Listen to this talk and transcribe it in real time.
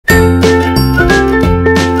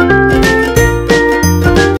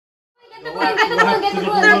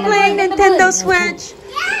go switch.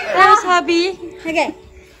 There's hubby. Okay.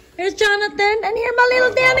 Here's Jonathan. And here my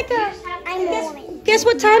little Danica. Guess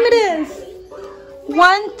what time it is?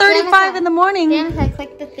 1:35 in the morning. Danica,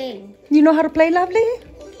 click the thing. You know how to play, lovely?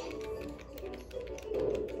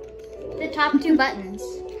 The top two buttons.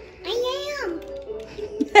 I am.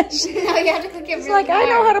 No, you have to click it really like, I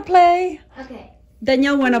know how to play. Okay.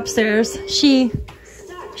 Danielle went upstairs. She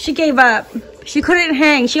gave up. She couldn't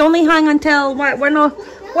hang. She only hung until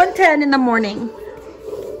 1:10 in the morning.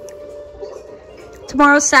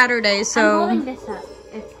 Tomorrow's Saturday, so. I'm holding this up.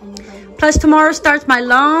 If anybody... Plus tomorrow starts my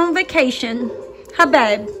long vacation. Huh,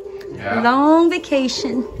 babe? Yeah. Long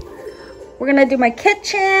vacation. We're gonna do my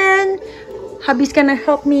kitchen. Hubby's gonna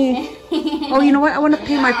help me. Oh, you know what? I want to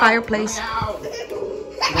paint my fireplace.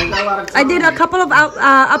 I did a couple of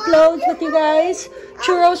uploads with you guys.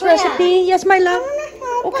 Churros recipe. Yes, my love.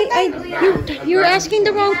 Okay, you're asking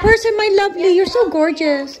the wrong person, my lovely. You're so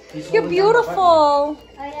gorgeous. You're beautiful. Oh,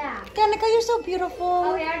 yeah. Danica, you're so beautiful.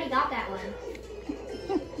 Oh, we already got that one.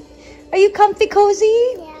 Are you comfy, cozy?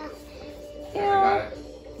 Yeah. Yeah.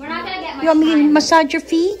 We're not gonna get much You want me to time. massage your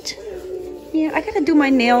feet? Yeah, I gotta do my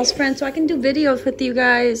nails, friends, so I can do videos with you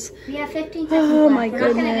guys. We have 15 seconds Oh, left. my We're not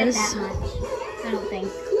gonna get goodness. that much. I don't think.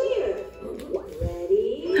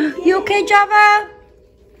 You okay, Java?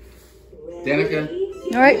 Danica?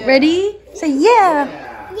 All right, ready? Say yeah.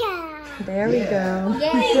 Yeah. There we go.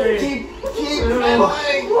 Yay.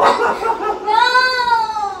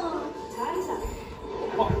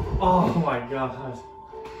 Oh my god.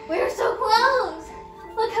 We were so close.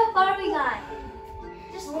 Look how far we got.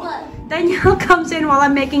 Just look. Danielle comes in while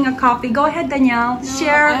I'm making a coffee. Go ahead, Danielle.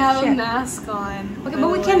 Share. I have share. a mask on. Okay,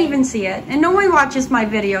 but we can't even see it. And no one watches my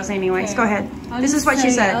videos anyways. Okay. Go ahead. I'll This is just what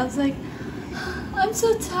she say, I said. was like, I'm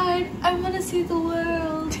so tired. I want to see the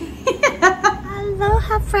world.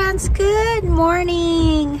 Aloha, friends. Good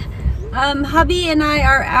morning. Hubby and I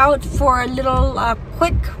are out for a little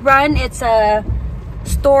quick run. It's a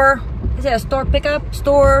store. Is it a store pickup?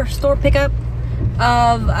 Store pickup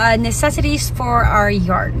of necessities for our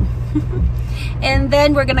yard. And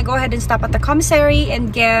then we're gonna go ahead and stop at the commissary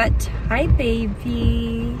and get, hi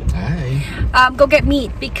baby, Hi. go get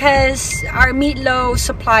meat because our meat low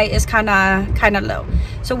supply is kind of low.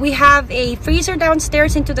 So we have a freezer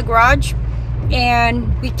downstairs into the garage,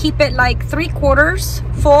 and we keep it like 3/4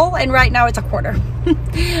 full, and right now it's a quarter.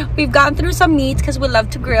 We've gone through some meats because we love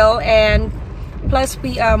to grill, and plus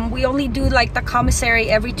we only do like the commissary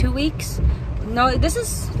every 2 weeks. No, this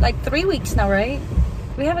is like 3 weeks now, right?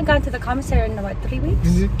 We haven't gone to the commissary in what, 3 weeks?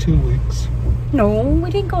 Is it 2 weeks? No, we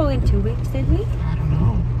didn't go in 2 weeks, did we? I don't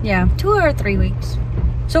know. Yeah, 2 or 3 weeks.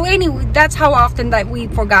 So anyway, that's how often that we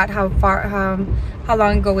forgot how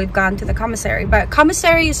long ago we've gone to the commissary. But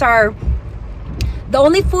commissaries are the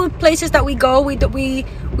only food places that we go. We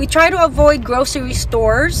try to avoid grocery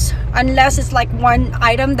stores unless it's like one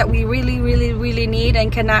item that we really need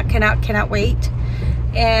and cannot wait.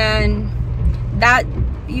 And that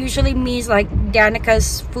usually means like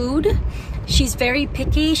Danica's food. She's very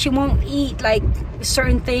picky. She won't eat like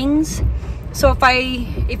certain things. So if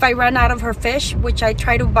I run out of her fish, which I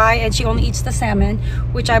try to buy, and she only eats the salmon,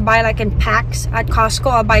 which I buy like in packs at Costco,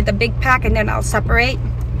 I'll buy the big pack and then I'll separate.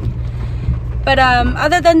 But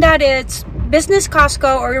other than that, it's business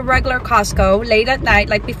Costco or regular Costco late at night,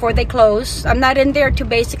 like before they close. I'm not in there to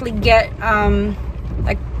basically get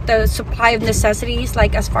like the supply of necessities,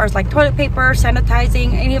 like as far as like toilet paper,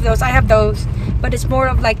 sanitizing, any of those. I have those, but it's more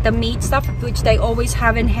of like the meat stuff, which they always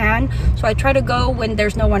have in hand. So I try to go when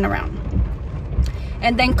there's no one around.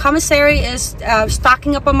 And then commissary is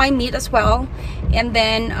stocking up on my meat as well. And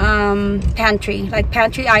then pantry, like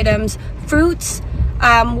pantry items, fruits.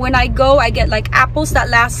 When I go, I get like apples that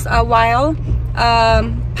last a while,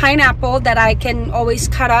 pineapple that I can always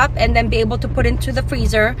cut up and then be able to put into the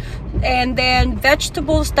freezer, and then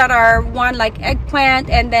vegetables that are like eggplant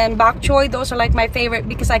and then bok choy. Those are like my favorite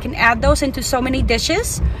because I can add those into so many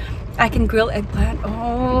dishes. I can grill eggplant.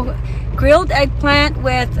 Oh, grilled eggplant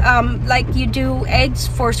with like you do eggs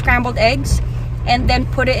for scrambled eggs, and then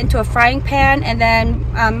put it into a frying pan and then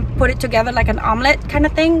put it together like an omelet kind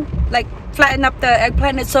of thing, like flatten up the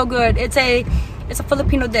eggplant. It's so good. It's a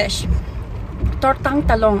Filipino dish. Tortang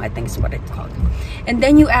talong, I think is what it's called. And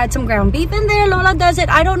then you add some ground beef in there. Lola does it.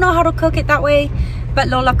 I don't know how to cook it that way, but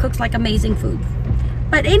Lola cooks like amazing food.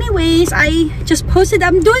 But anyways, I just posted.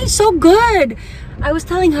 I'm doing so good. I was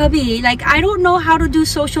telling hubby, like, I don't know how to do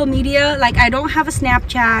social media. Like, I don't have a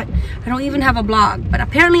Snapchat. I don't even have a blog. But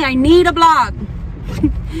apparently I need a blog.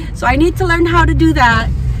 So I need to learn how to do that.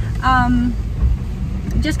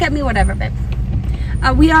 Just get me whatever, babe.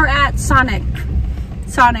 We are at Sonic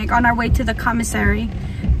on our way to the commissary.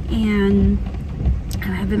 and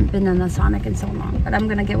I haven't been in a Sonic in so long, but I'm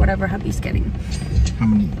gonna get whatever hubby's getting. How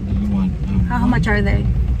many do you want? How much are they?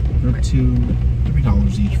 They're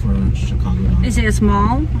 $3 each for a Chicago dog. Is it a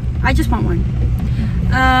small? I just want one.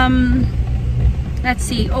 Let's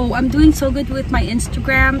see. Oh, I'm doing so good with my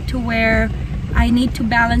Instagram to where I need to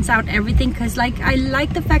balance out everything, because like I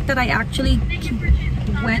like the fact that I actually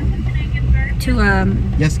went to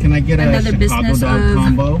yes, can I get another a Chicago business dog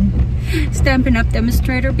combo? Stampin' Up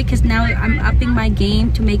demonstrator, because now I'm upping my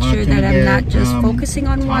game to make sure that I'm not just focusing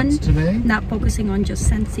on one, not focusing on just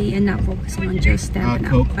Scentsy, and not focusing on just Stampin'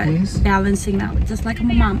 Up, but please. Balancing out, just like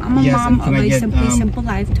I'm a mom. I'm a mom of a simple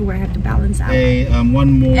life to where I have to balance out.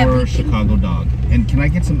 One more everything. Chicago dog, and can I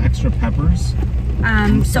get some extra peppers?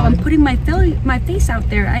 So I'm putting my face out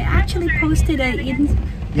there. I actually posted a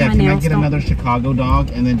yeah, can I get another Chicago dog,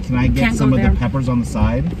 and then can I get some of the peppers on the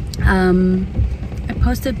side? I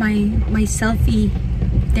posted my selfie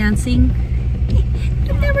dancing.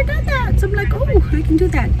 I've never done that, so I'm like, oh, I can do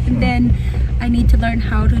that. And then I need to learn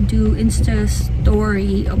how to do Insta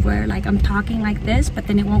story of where like I'm talking like this, but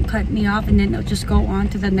then it won't cut me off, and then it'll just go on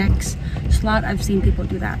to the next slot. I've seen people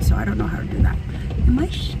do that, so I don't know how to do that. And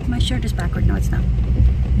my shirt is backward. No, it's not.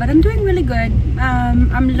 But I'm doing really good.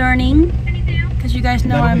 I'm learning, because you guys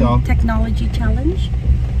know I'm technology challenged.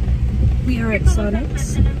 We are at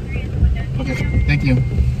Sonic's. Okay, thank you.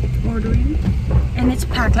 Ordering, and it's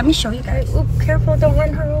packed. Let me show you guys. Oh, careful, don't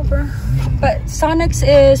run her over. But Sonic's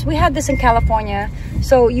is, we had this in California,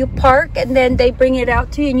 so you park and then they bring it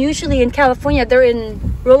out to you, and usually in California they're in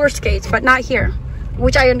roller skates, but not here,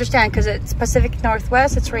 which I understand because it's Pacific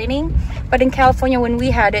Northwest, it's raining. But in California when we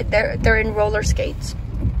had it, they're in roller skates.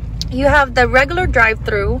 You have the regular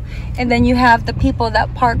drive-through, and then you have the people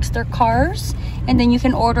that parks their cars, and then you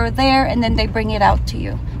can order there, and then they bring it out to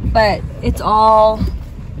you. But it's all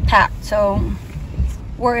packed, so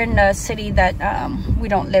we're in a city that we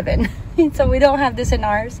don't live in, so we don't have this in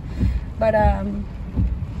ours. But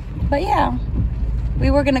yeah, we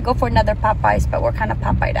were gonna go for another Popeyes, but we're kind of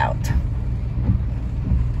Popeyed out.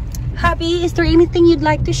 Hubby, is there anything you'd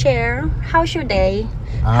like to share? How's your day?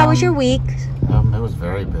 How was your week? It was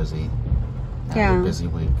very busy. Yeah, a busy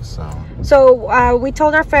week. So we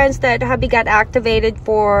told our friends that hubby got activated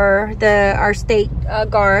for our state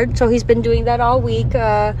guard, so he's been doing that all week,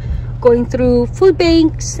 going through food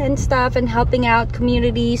banks and stuff, and helping out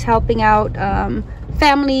communities, helping out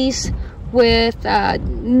families with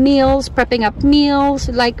meals, prepping up meals.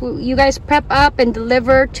 Like you guys prep up and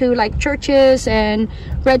deliver to like churches and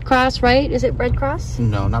Red Cross, right? Is it Red Cross?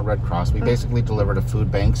 No, not Red Cross. We basically deliver to food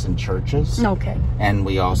banks and churches. Okay. And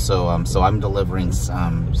we also, so I'm delivering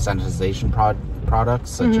sanitization products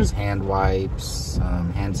such as hand wipes,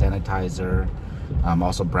 hand sanitizer,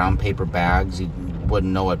 also brown paper bags. You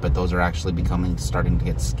wouldn't know it, but those are actually starting to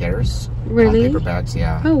get scarce. Really? Paper bags,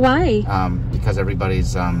 yeah. Oh, why? Because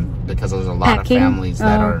everybody's because there's a lot of families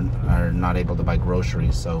that are not able to buy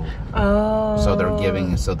groceries, so they're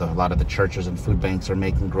giving, a lot of the churches and food banks are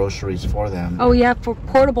making groceries for them. Oh yeah, for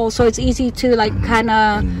portable, so it's easy to like kind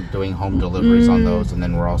of doing home deliveries on those. And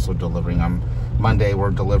then we're also delivering on Monday,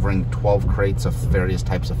 we're delivering 12 crates of various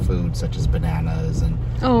types of food, such as bananas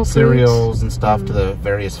and cereals and stuff to the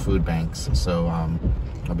various food banks. So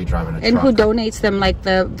I'll be driving a truck. And who donates them? Like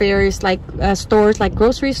the various like stores, like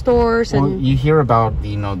grocery stores? Well, you hear about,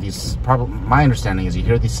 you know, these, my understanding is you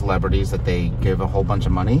hear these celebrities that they give a whole bunch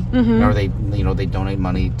of money, or they, you know, they donate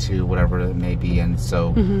money to whatever it may be, and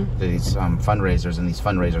so these fundraisers, and these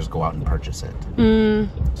fundraisers go out and purchase it.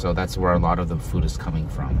 So that's where a lot of the food is coming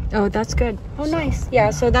from. Oh, that's good. Oh, nice.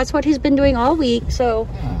 Yeah, so that's what he's been doing all week. So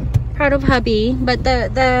proud of hubby. But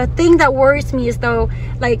the thing that worries me is, though,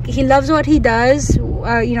 like, he loves what he does,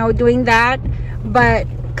 you know, doing that, but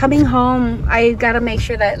coming home I gotta make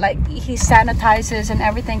sure that like he sanitizes and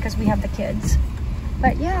everything, because we have the kids.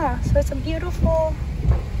 But yeah, so it's a beautiful,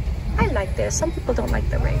 I like this. Some people don't like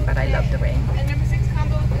the rain, but I love the rain. And number 6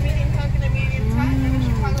 combo with the medium Coke and the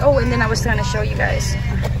medium Thai. Oh, and then I was gonna show you guys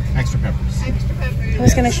Extra peppers. Extra peppers. I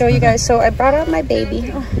was gonna show you guys. So I brought out my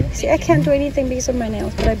baby. Oh, see, I can't do anything because of my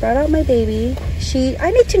nails, but I brought out my baby.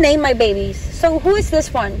 I need to name my babies. So who is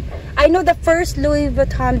this one? I know the first Louis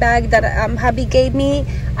Vuitton bag that hubby gave me,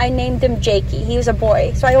 I named him Jakey. He was a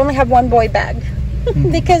boy, so I only have one boy bag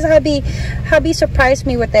because hubby surprised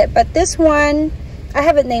me with it. But this one, I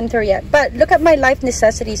haven't named her yet. But look at my life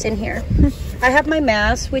necessities in here. I have my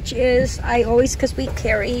mask, which is I always, because we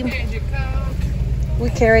carry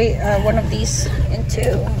one of these into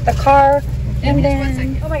the car. And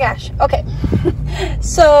then, oh my gosh, okay.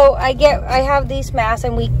 So I have these masks,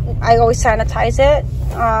 and I always sanitize it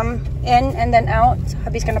in and then out.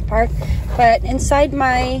 Hubby's gonna park, but inside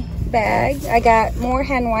my bag I got more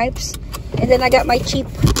hand wipes, and then I got my cheap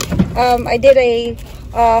I did a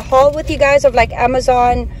haul with you guys of like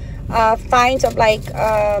Amazon finds of like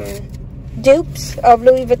dupes of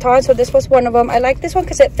Louis Vuitton. So this was one of them. I like this one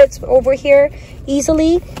because it fits over here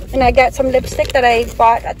easily, and I got some lipstick that I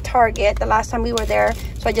bought at Target the last time we were there,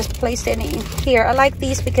 so I just placed it in here. I like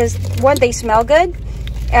these because one, they smell good.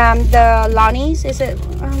 The Lonnie's, is it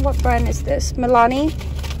what brand is this? Milani.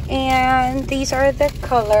 And these are the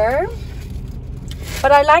color,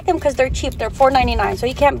 but I like them because they're cheap. They're $4.99, so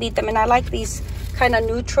you can't beat them. And I like these kind of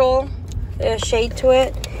neutral shade to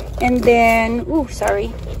it. And then, ooh,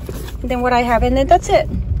 sorry. And then what I have, and then that's it.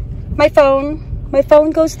 My phone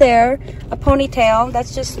goes there. A ponytail,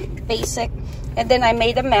 that's just basic. And then I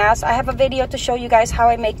made a mask. I have a video to show you guys how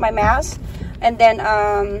I make my mask. And then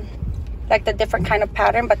like the different kind of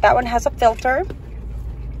pattern, but that one has a filter.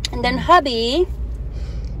 And then hubby's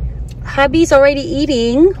already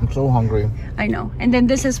eating. I'm so hungry. I know. And then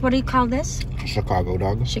this is, what do you call this? Chicago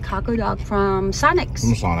dog. Chicago dog from Sonic's.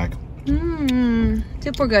 From Sonic.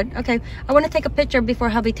 Super good. Okay, I want to take a picture before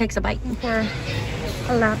hubby takes a bite for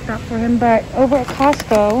a laptop for him. But over at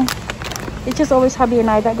Costco, it's just always hubby and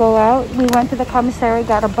I that go out. We went to the commissary,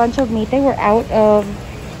 got a bunch of meat. They were out of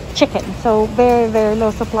chicken, so very, very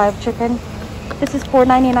low supply of chicken. This is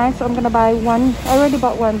 $4.99, so I'm gonna buy one. I already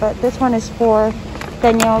bought one, but this one is for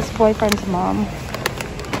Danielle's boyfriend's mom.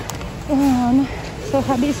 And so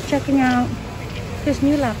hubby's checking out his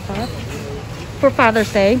new laptop for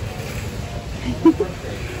Father's Day.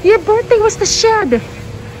 Your birthday was the shed.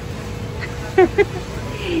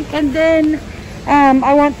 And then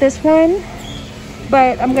I want this one,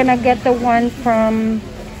 but I'm gonna get the one from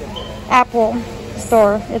Apple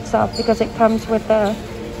store itself because it comes with the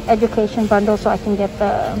education bundle, so I can get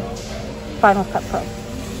the Final Cut Pro.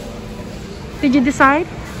 Did you decide?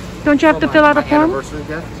 Don't you have to fill out a form? Anniversary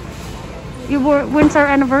gift? When's our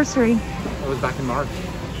anniversary? It was back in March.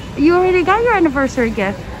 You already got your anniversary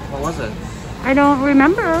gift. What was it? I don't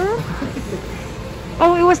remember.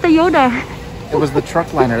 Oh, it was the Yoda. It was the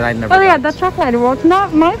truck liner that I never Oh yeah, got. the truck liner. Well, it's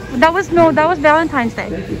not my. That was Valentine's Day.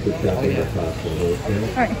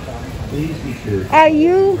 All right.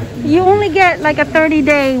 You only get like a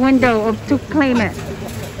 30-day window to claim it.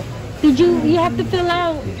 You have to fill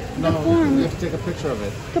out the form. You have to take a picture of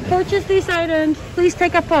it. To purchase these items, please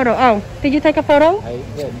take a photo. Oh, did you take a photo? I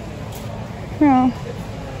did. No.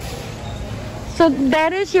 So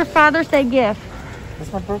that is your Father's Day gift.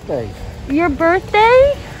 It's my birthday. Your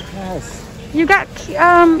birthday? Yes. You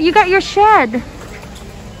got your shed.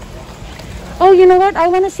 Oh, you know what? I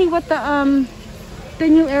want to see what the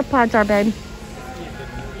new AirPods are, babe.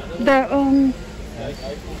 The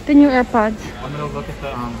new AirPods. I'm gonna look at the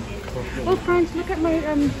Oh, friends, look at my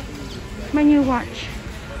my new watch.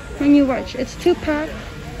 My new watch. It's 2-pack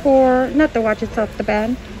for, not the watch itself, the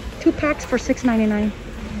band. 2 packs for $6.99.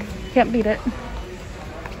 Can't beat it.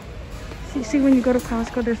 See, when you go to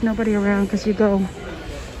Costco, there's nobody around because you go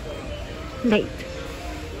late.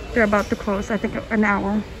 They're about to close, I think, an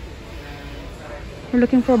hour. We're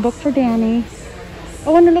looking for a book for Danny. I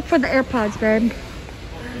want to look for the AirPods, babe.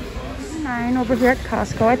 9 over here at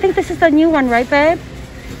Costco. I think this is the new one, right, babe?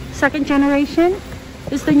 Second generation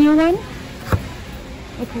is the new one.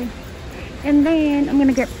 Okay. And then I'm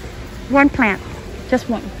gonna get one plant, just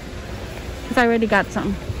one, because I already got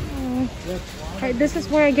some. Okay, this is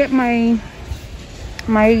where I get my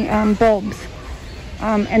bulbs,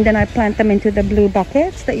 and then I plant them into the blue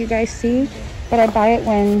buckets that you guys see. But I buy it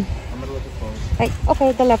when,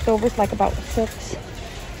 okay, the leftovers, like about 6,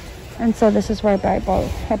 and so this is where I buy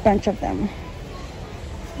a bunch of them.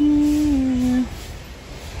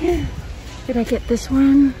 Did I get this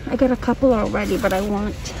one? I got a couple already, but I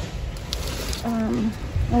want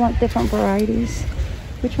different varieties.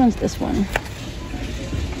 Which one's this one?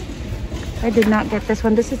 I did not get this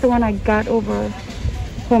one. This is the one I got over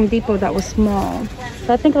Home Depot that was small.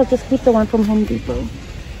 So I think I'll just keep the one from Home Depot.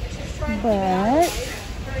 But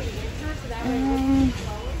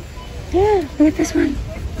yeah, look at this one.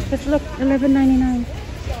 Let's look, $11.99.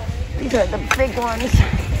 These are the big ones.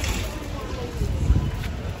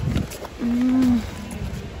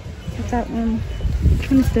 What's that one? Which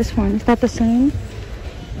one is this one? Is that the same?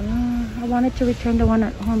 I wanted to return the one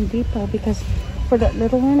at Home Depot because for that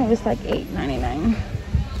little one it was like $8.99.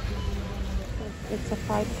 It's a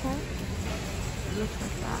 5-pack. It looks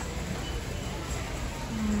like that.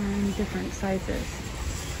 And different sizes.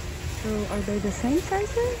 So are they the same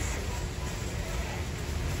sizes?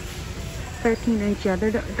 13-inch. Yeah,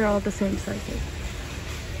 they're all the same sizes.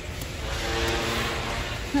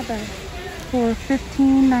 Not bad. For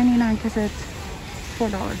 $15.99 because it's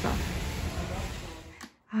 $4 off.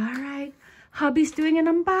 Alright. Hubby's doing an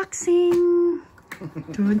unboxing.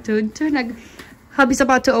 Dun, dun, dun. Hubby's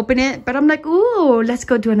about to open it, but I'm like, ooh, let's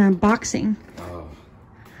go do an unboxing.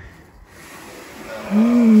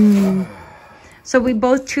 So we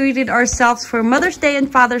both treated ourselves for Mother's Day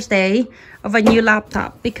and Father's Day of a new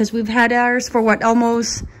laptop because we've had ours for what,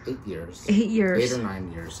 almost 8 years. 8 years. 8 or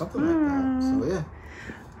 9 years, something like that. So yeah.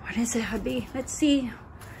 What is it, hubby? Let's see.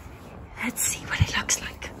 Let's see what it looks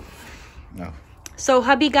like. No. So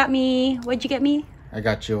hubby got me, what'd you get me? I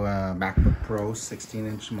got you a MacBook Pro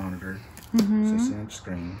 16-inch monitor, 16-inch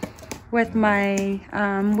screen. With my,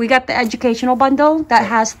 we got the educational bundle that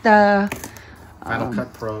has the Final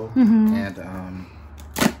Cut Pro and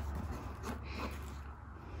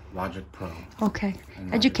Logic Pro. Okay.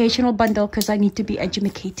 Educational bundle because I need to be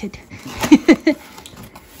educated.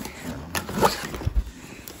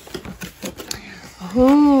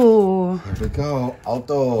 Ooh. Here we go.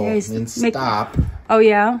 Alto means stop. Oh,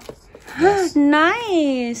 yeah? Yes.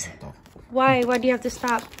 Nice. Alto. Why? Why do you have to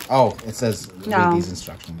stop? Oh, it says read these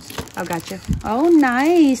instructions. Oh, gotcha. Oh,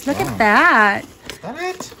 nice. Look at that. Is that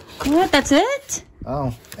it? What? That's it?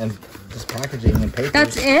 Oh, and just packaging and paper.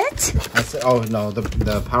 That's it? That's it. Oh, no,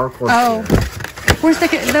 the power cord. Oh. Here. Where's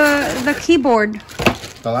the keyboard?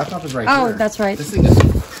 The laptop is right here. Oh, that's right. This thing is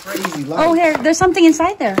crazy light. Oh, here. There's something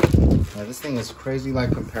inside there. Yeah, this thing is crazy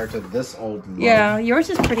light compared to this old mug. Yeah, yours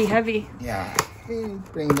is pretty heavy. Yeah.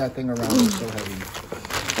 Bring that thing around. It's so heavy.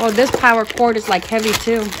 Oh, this power cord is like heavy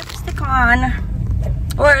too. Lipstick on.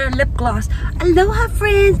 Or lip gloss. Aloha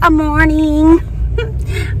friends. A morning.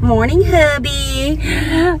 Morning hubby.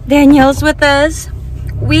 Danielle's with us.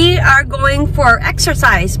 We are going for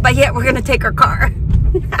exercise, but yet we're gonna take our car.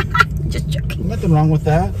 Just joking. Nothing wrong with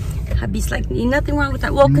that. Hubby's like, nothing wrong with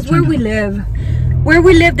that. Well, because where we live,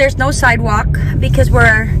 there's no sidewalk because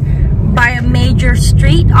we're by a major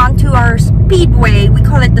street onto our speedway. We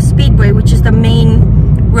call it the speedway, which is the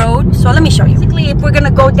main road. So let me show you. Basically, if we're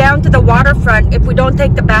gonna go down to the waterfront, if we don't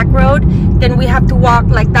take the back road, then we have to walk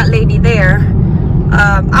like that lady there,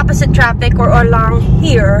 opposite traffic or along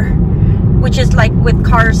here, which is like with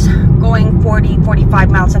cars going 40-45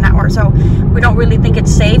 miles an hour. So we don't really think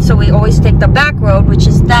it's safe, so we always take the back road, which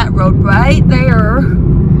is that road right there,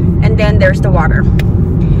 and then there's the water.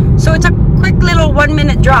 So it's a quick little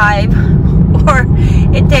 1-minute drive, or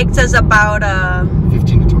it takes us about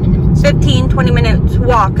 15 to 20 minutes. 15-20 minutes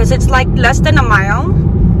walk, because it's like less than a mile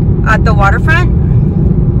at the waterfront.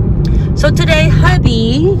 So today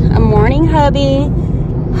hubby, a morning hubby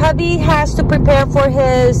has to prepare for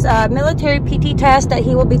his military PT test that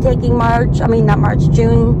he will be taking June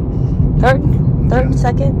 3rd,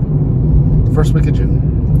 2nd? First week of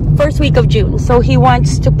June. First week of June. So he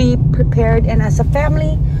wants to be prepared, and as a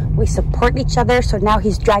family, we support each other. So now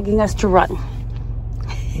he's dragging us to run.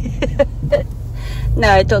 No,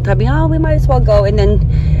 I told hubby, oh, we might as well go, and then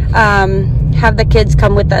have the kids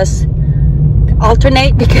come with us.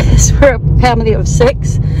 Alternate because we're a family of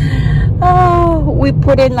 6. Oh, we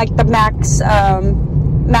put in like the max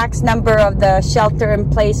number of the shelter in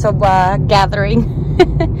place of gathering.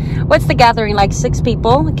 What's the gathering, like 6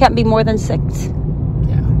 people? It can't be more than 6.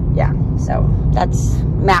 Yeah, so that's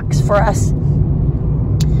max for us.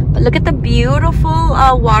 But look at the beautiful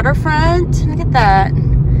waterfront. Look at that.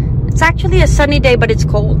 It's actually a sunny day, but it's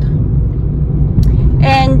cold,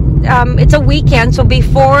 and it's a weekend, so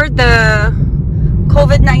before the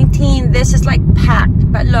COVID-19, this is like packed.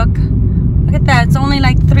 But look at that. It's only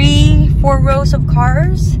like 3-4 rows of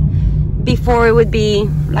cars before it would be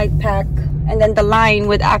like packed, and then the line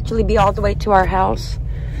would actually be all the way to our house.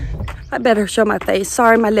 I better show my face.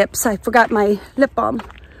 Sorry, my lips. I forgot my lip balm.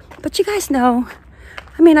 But you guys know,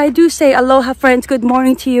 I mean, I do say aloha friends, good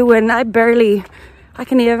morning to you, and I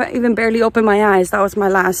can even barely open my eyes. That was my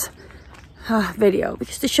last video,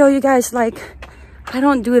 because to show you guys, like, I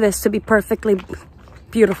don't do this to be perfectly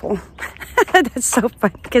beautiful. That's so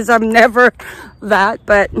funny because I'm never that.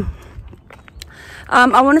 But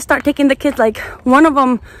I want to start taking the kids, like one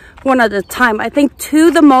at a time. I think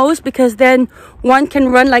 2 the most, because then one can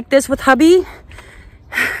run like this with hubby,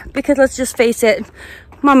 because let's just face it,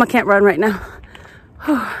 mama can't run right now.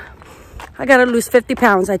 I gotta lose 50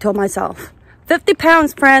 pounds, I told myself. 50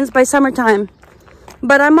 pounds, friends, by summertime.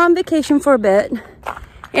 But I'm on vacation for a bit,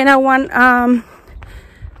 and I want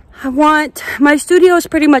my studio is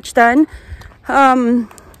pretty much done. So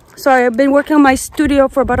I've been working on my studio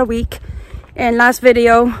for about a week, and last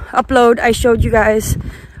video upload, I showed you guys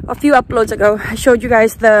a few uploads ago, I showed you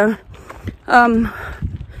guys the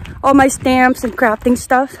all my stamps and crafting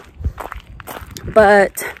stuff.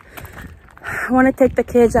 But I want to take the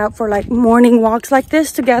kids out for like morning walks like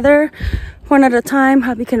this together, one at a time.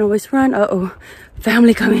 Hubby can always run. Uh-oh,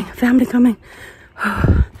 family coming, family coming.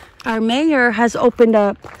 Our mayor has opened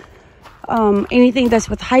up anything that's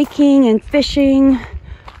with hiking and fishing,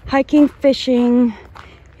 fishing,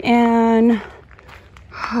 and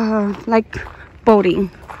like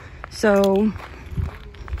boating. So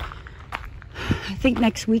I think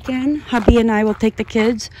next weekend hubby and I will take the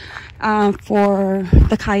kids for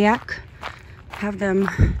the kayak, have them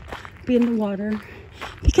be in the water,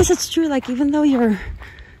 because it's true, like even though your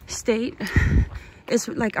state is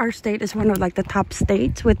like, our state is one of like the top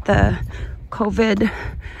states with the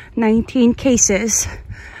COVID-19 cases,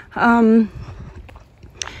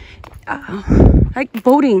 like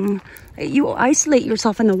boating, you isolate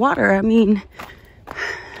yourself in the water. I mean,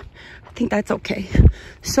 I think that's okay.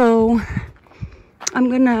 So I'm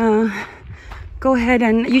gonna go ahead,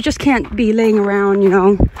 and you just can't be laying around, you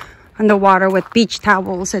know, on the water with beach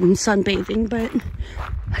towels and sunbathing. But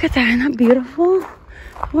look at that, isn't that beautiful?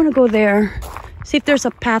 I want to go there, see if there's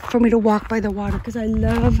a path for me to walk by the water, because I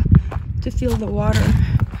love to feel the water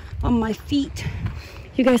on my feet.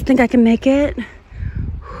 You guys think I can make it?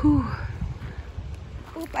 Whew.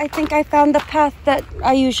 Oop, I think I found the path that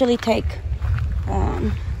I usually take.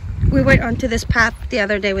 We went onto this path the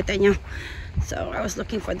other day with Daniel, so I was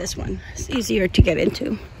looking for this one. It's easier to get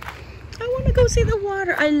into. I want to go see the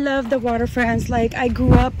water. I love the water, friends. Like, I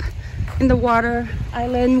grew up in the water,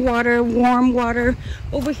 island water, warm water.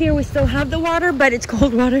 Over here we still have the water, but it's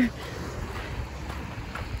cold water.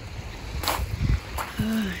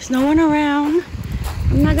 There's no one around.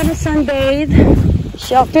 I'm not gonna sunbathe.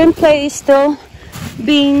 Shelter in place, still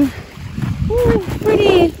being, ooh,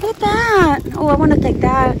 pretty. Look at that. Oh, I want to take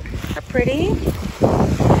that. They're pretty.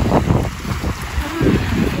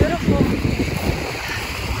 Beautiful.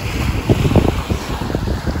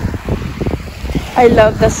 I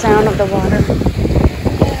love the sound of the water.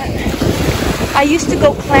 I used to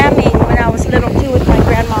go clamming when I was little too with my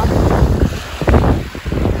grandma.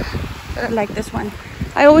 I like this one.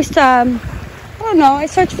 I always, I don't know, I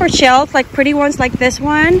search for shells, like pretty ones like this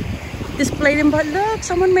one. Displayed them, but look,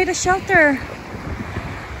 someone made a shelter.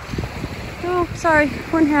 Oh, sorry,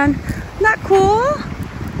 one hand. Not cool.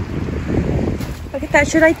 Look at that,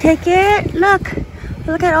 should I take it? Look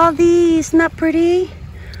at all these, not pretty.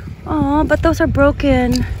 Oh, but those are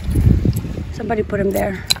broken. Somebody put them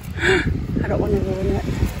there. I don't want to ruin it.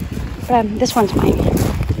 But this one's mine.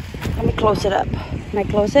 Let me close it up. Can I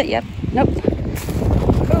close it? Yep. Nope.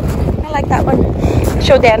 Ooh, I like that one.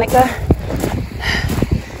 Show Danica.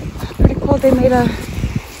 Pretty cool. They made a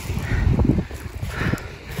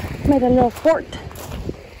little fort.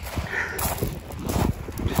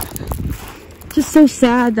 Just so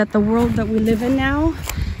sad that the world that we live in now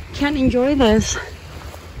can't enjoy this.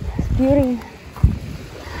 It's beauty.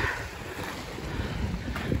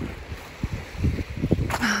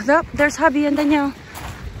 Oh, there's hubby and Danielle.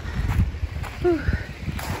 Whew.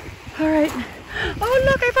 All right. Oh,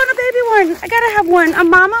 look, I found a baby one. I gotta have one. A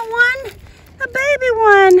mama one, a baby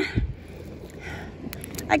one.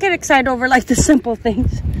 I get excited over like the simple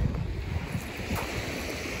things.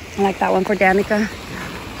 I like that one for Danica.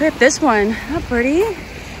 Look at this one. How pretty.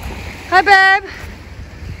 Hi, babe.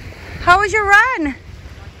 How was your run?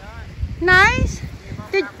 Nice.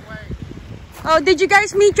 Did you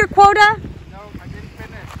guys meet your quota? No, I didn't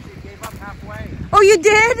finish. She gave up halfway. Oh, you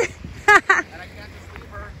did? And I can't just leave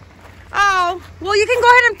her. Oh, well, you can go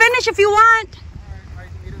ahead and finish if you want. I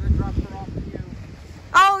needed to drop her off to you.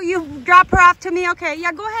 Oh, you drop her off to me? Okay,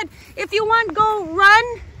 yeah, go ahead. If you want, go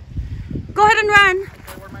run. Go ahead and run. Okay,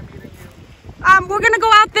 where am I meeting you? We're gonna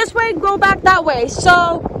go out this way, go back that way.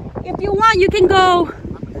 So, if you want, you can go. I'm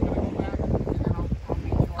just gonna go back and then I'll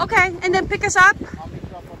meet you. Okay, and then pick us up. I'll meet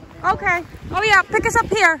you up on the main road. Okay. Oh yeah, pick us up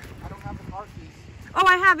here. I don't have the car keys. Oh,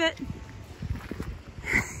 I have it.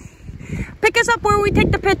 Pick us up where we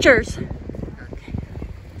take the pictures.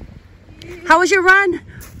 How was your run?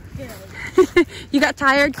 You got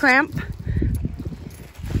tired, cramp?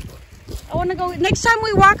 I want to go, next time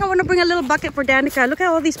we walk, I want to bring a little bucket for Danica. Look at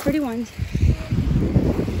all these pretty ones.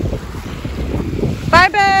 Bye,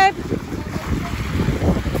 babe.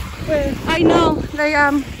 I know,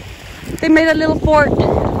 they made a little fort.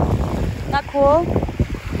 Not cool?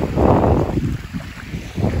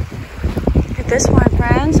 Look at this one,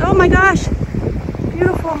 friends. Oh my gosh,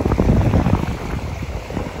 beautiful.